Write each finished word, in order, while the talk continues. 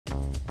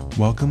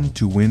Welcome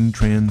to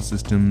windtrans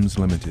Systems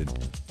Limited.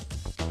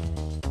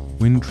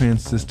 Windtrans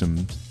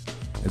Systems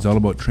is all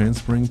about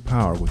transferring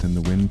power within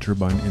the wind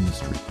turbine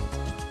industry.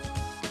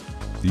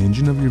 The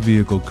engine of your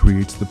vehicle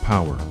creates the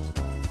power.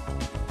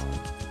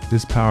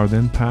 This power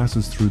then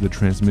passes through the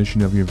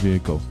transmission of your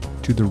vehicle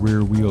to the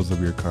rear wheels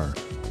of your car.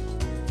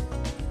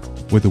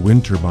 With a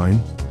wind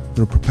turbine,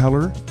 the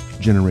propeller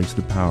generates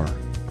the power,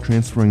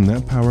 transferring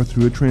that power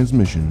through a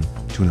transmission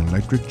to an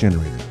electric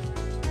generator.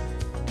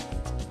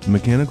 The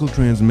mechanical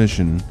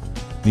transmission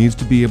needs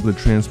to be able to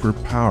transfer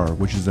power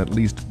which is at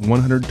least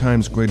 100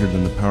 times greater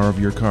than the power of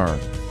your car.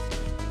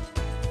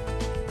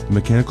 The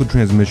mechanical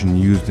transmission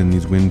used in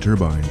these wind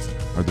turbines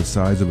are the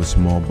size of a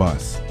small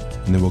bus,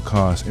 and they will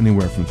cost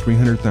anywhere from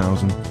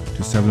 $300,000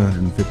 to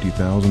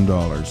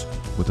 $750,000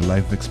 with a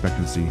life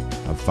expectancy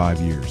of 5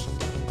 years.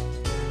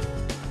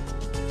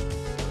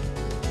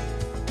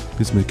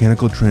 This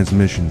mechanical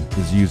transmission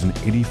is used in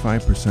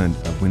 85%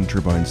 of wind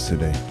turbines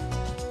today.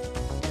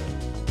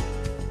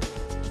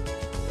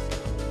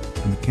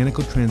 The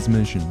mechanical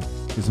transmission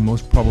is the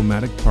most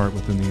problematic part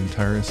within the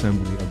entire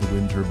assembly of the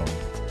wind turbine.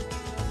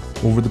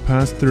 Over the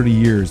past 30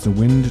 years, the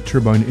wind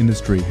turbine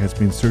industry has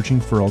been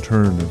searching for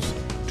alternatives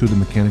to the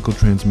mechanical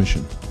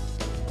transmission.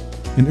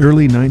 In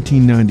early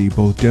 1990,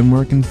 both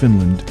Denmark and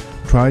Finland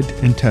tried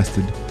and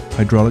tested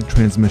hydraulic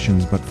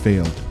transmissions but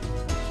failed.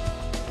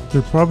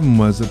 Their problem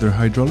was that their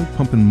hydraulic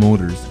pump and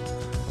motors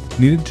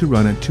needed to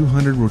run at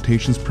 200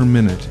 rotations per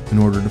minute in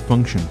order to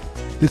function.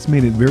 This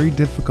made it very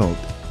difficult,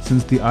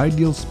 since the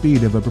ideal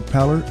speed of a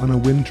propeller on a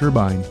wind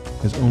turbine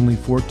is only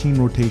 14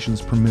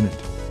 rotations per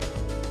minute.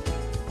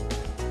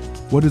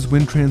 What is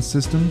windtrans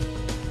system?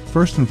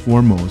 First and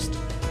foremost,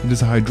 it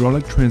is a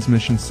hydraulic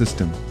transmission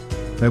system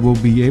that will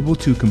be able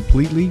to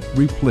completely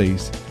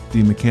replace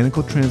the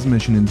mechanical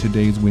transmission in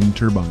today's wind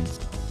turbines.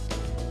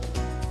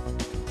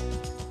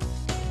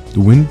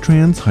 The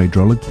windtrans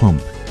hydraulic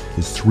pump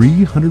is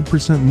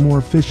 300% more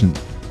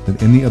efficient than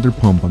any other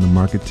pump on the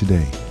market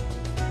today.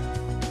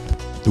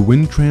 The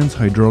windtrans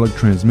hydraulic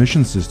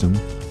transmission system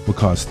will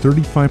cost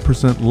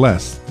 35%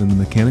 less than the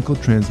mechanical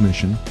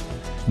transmission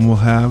and will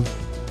have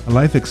a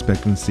life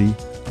expectancy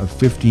of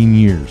 15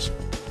 years.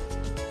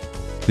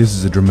 This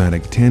is a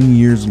dramatic 10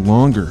 years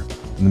longer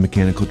than the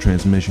mechanical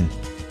transmission,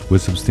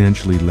 with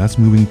substantially less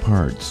moving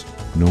parts.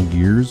 No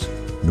gears,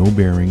 no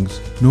bearings,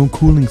 no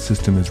cooling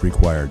system is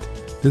required.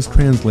 This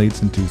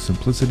translates into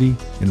simplicity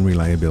and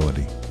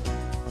reliability.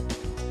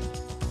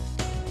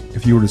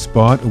 If you were to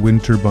spot a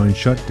wind turbine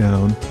shut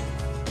down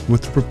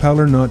with the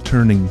propeller not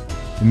turning,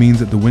 it means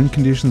that the wind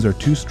conditions are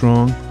too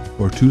strong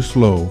or too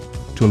slow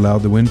to allow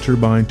the wind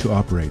turbine to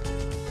operate.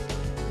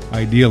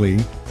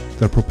 Ideally,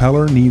 the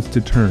propeller needs to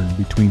turn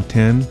between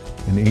 10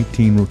 and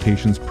 18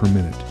 rotations per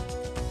minute.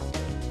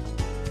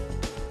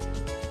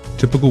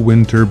 Typical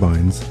wind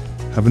turbines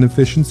have an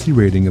efficiency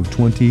rating of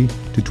 20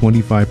 to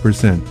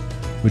 25%,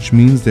 which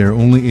means they are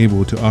only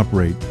able to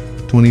operate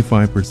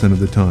 25% of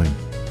the time.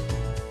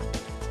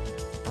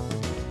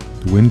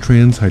 The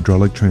windtrans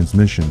hydraulic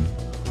transmission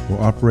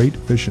will operate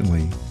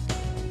efficiently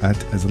at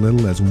as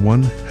little as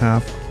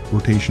 1/2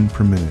 rotation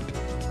per minute,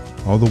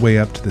 all the way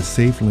up to the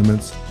safe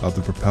limits of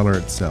the propeller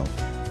itself.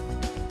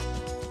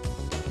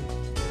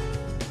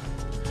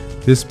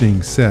 This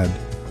being said,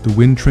 the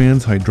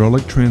windtrans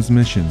hydraulic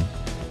transmission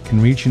can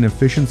reach an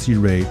efficiency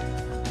rate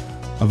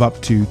of up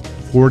to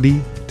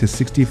 40 to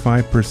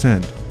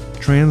 65%,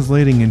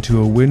 translating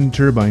into a wind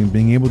turbine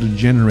being able to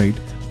generate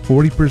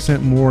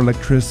 40% more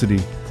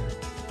electricity.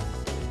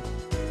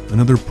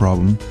 Another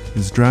problem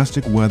is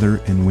drastic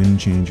weather and wind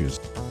changes.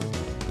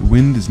 The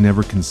wind is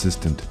never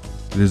consistent.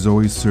 It is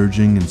always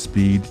surging in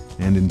speed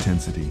and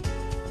intensity.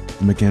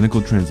 The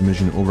mechanical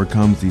transmission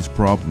overcomes these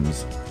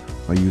problems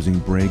by using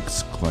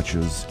brakes,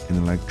 clutches, and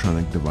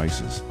electronic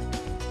devices.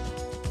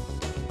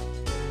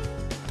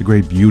 The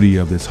great beauty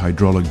of this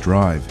hydraulic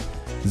drive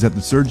is that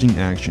the surging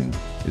action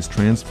is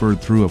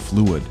transferred through a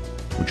fluid,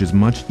 which is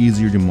much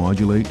easier to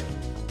modulate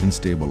and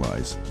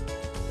stabilize.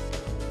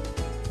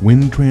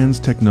 Windtrans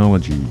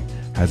technology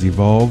has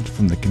evolved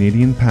from the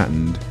Canadian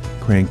patented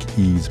crank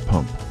ease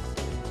pump.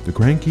 The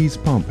crank ease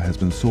pump has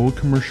been sold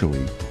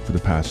commercially for the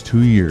past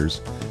 2 years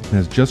and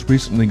has just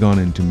recently gone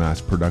into mass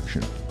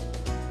production.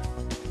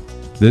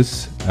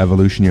 This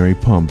evolutionary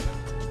pump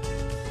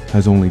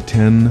has only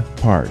 10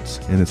 parts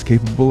and is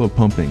capable of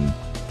pumping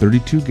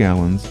 32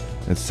 gallons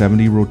at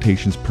 70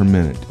 rotations per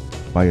minute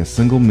by a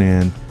single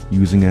man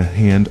using a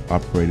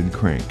hand-operated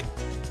crank.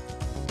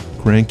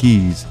 Crank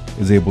ease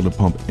is able to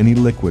pump any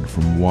liquid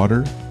from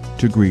water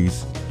to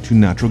grease to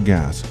natural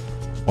gas,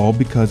 all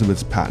because of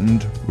its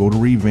patented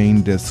rotary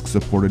vane disc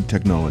supported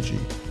technology.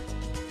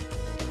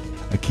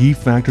 A key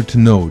factor to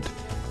note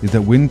is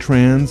that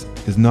windtrans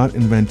is not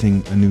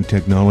inventing a new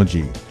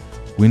technology.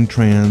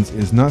 Windtrans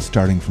is not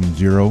starting from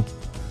zero.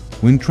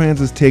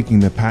 Windtrans is taking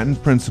the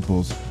patent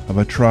principles of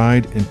a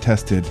tried and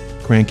tested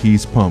crank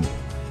ease pump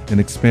and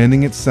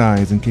expanding its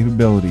size and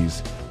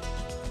capabilities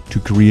to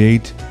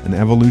create an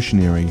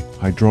evolutionary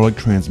hydraulic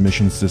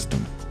transmission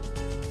system.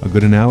 A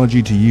good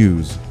analogy to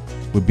use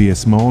would be a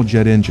small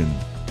jet engine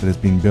that is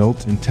being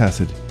built and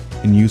tested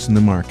in use in the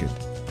market,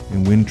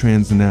 and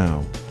windtrans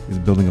now is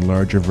building a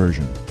larger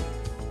version.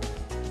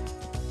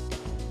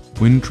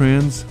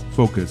 windtrans'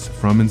 focus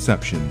from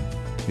inception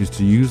is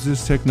to use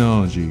this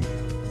technology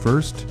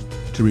first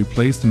to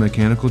replace the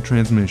mechanical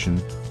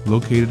transmission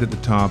located at the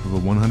top of a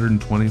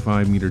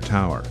 125-meter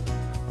tower,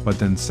 but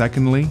then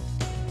secondly,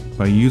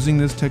 by using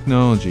this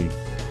technology,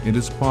 it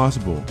is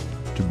possible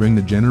to bring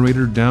the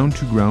generator down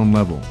to ground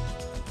level.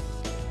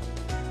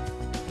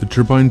 The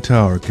turbine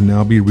tower can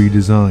now be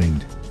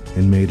redesigned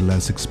and made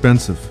less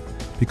expensive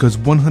because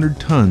 100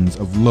 tons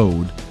of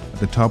load at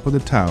the top of the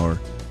tower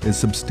is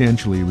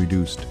substantially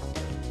reduced.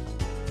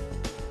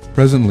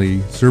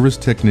 Presently, service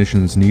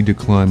technicians need to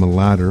climb a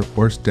ladder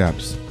or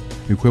steps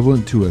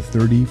equivalent to a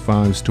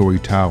 35-story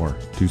tower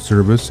to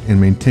service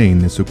and maintain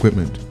this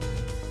equipment.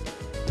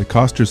 The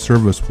cost of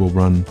service will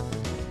run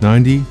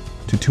 $90,000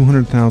 to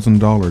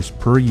 $200,000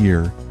 per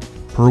year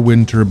per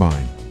wind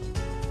turbine.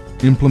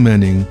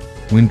 Implementing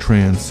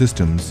windtrans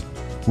systems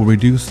will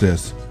reduce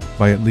this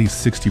by at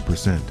least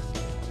 60%.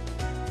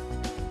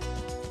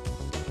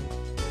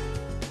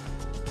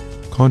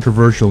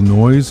 Controversial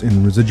noise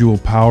and residual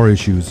power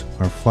issues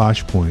are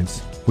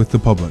flashpoints with the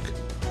public.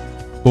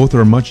 Both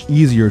are much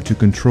easier to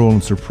control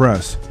and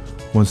suppress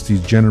once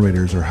these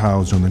generators are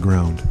housed on the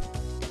ground.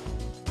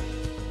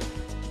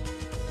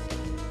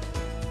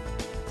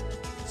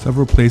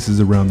 Several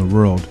places around the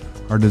world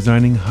are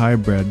designing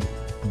hybrid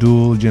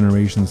dual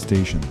generation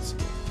stations.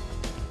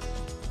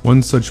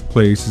 One such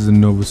place is in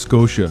Nova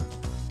Scotia.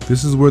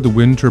 This is where the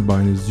wind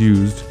turbine is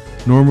used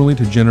normally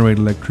to generate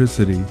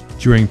electricity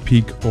during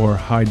peak or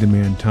high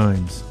demand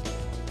times.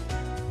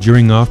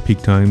 During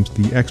off-peak times,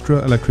 the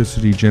extra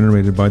electricity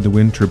generated by the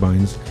wind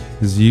turbines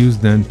is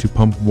used then to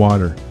pump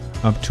water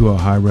up to a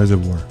high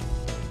reservoir.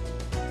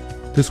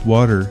 This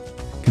water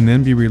can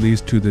then be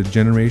released to the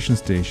generation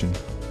station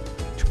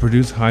to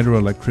produce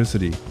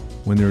hydroelectricity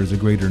when there is a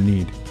greater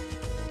need.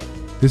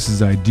 This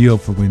is ideal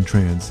for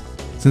windtrans,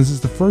 since it's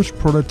the first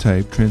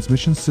prototype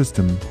transmission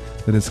system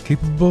that is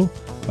capable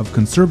of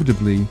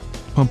conservatively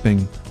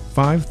pumping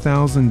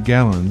 5,000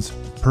 gallons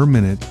per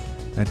minute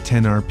at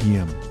 10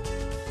 RPM.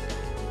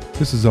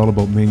 This is all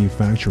about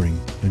manufacturing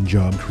and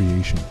job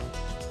creation.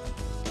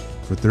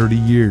 For 30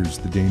 years,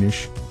 the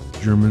Danish,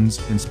 Germans,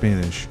 and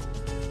Spanish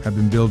have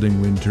been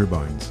building wind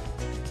turbines.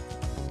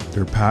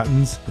 Their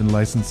patents and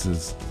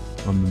licenses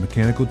on the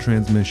mechanical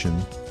transmission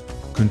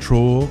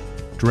control,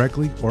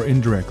 directly or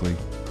indirectly,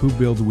 who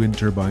builds wind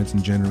turbines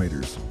and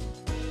generators.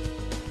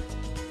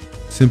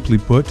 Simply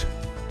put,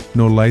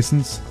 no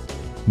license,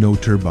 no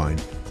turbine.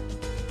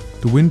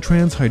 The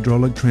windtrans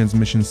hydraulic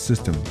transmission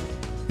system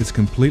is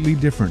completely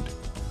different,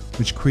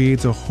 which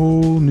creates a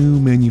whole new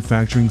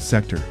manufacturing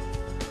sector,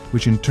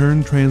 which in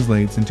turn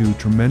translates into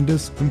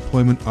tremendous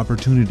employment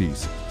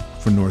opportunities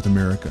for North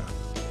America.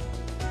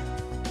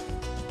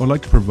 I'd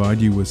like to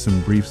provide you with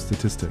some brief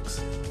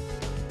statistics.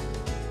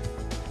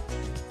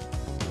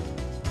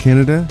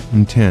 Canada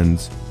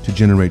intends to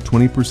generate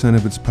 20%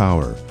 of its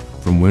power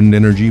from wind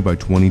energy by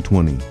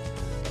 2020.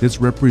 This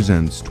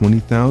represents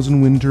 20,000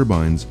 wind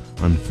turbines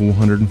on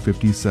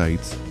 450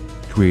 sites,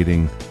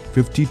 creating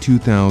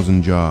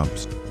 52,000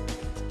 jobs.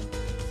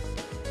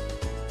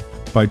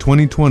 By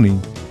 2020,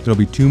 there will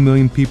be 2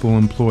 million people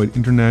employed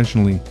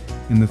internationally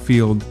in the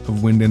field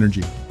of wind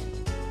energy.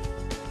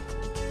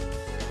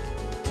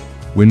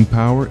 Wind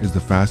power is the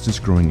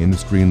fastest growing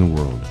industry in the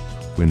world.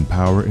 Wind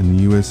power in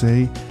the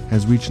USA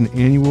has reached an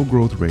annual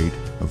growth rate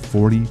of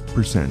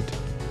 40%,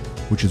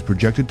 which is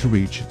projected to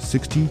reach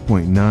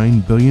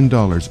 $60.9 billion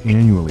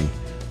annually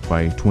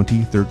by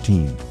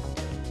 2013.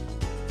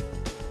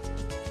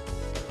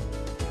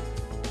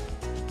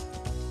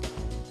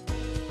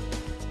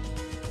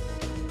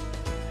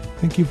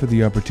 Thank you for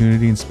the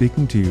opportunity in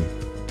speaking to you.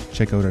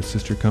 Check out our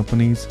sister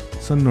companies,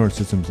 Sun-North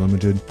Systems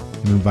Limited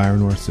and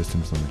Envira-North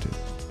Systems Limited.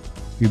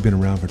 We've been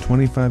around for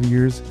 25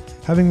 years,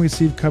 having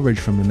received coverage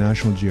from the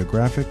National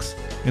Geographic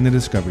and the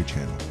Discovery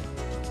Channel.